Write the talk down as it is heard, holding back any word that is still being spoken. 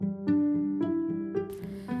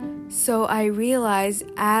So I realize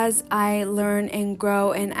as I learn and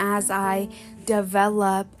grow and as I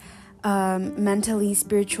develop mentally,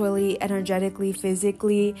 spiritually, energetically,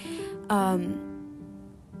 physically, no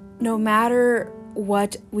matter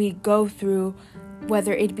what we go through,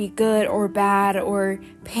 whether it be good or bad or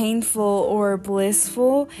painful or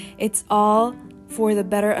blissful, it's all for the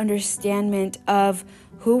better understanding of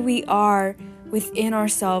who we are within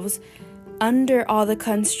ourselves under all the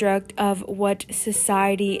construct of what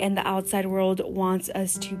society and the outside world wants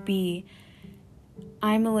us to be.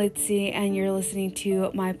 I'm Elitzi, and you're listening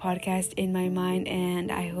to my podcast, In My Mind,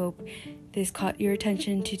 and I hope this caught your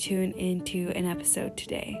attention to tune into an episode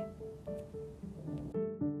today.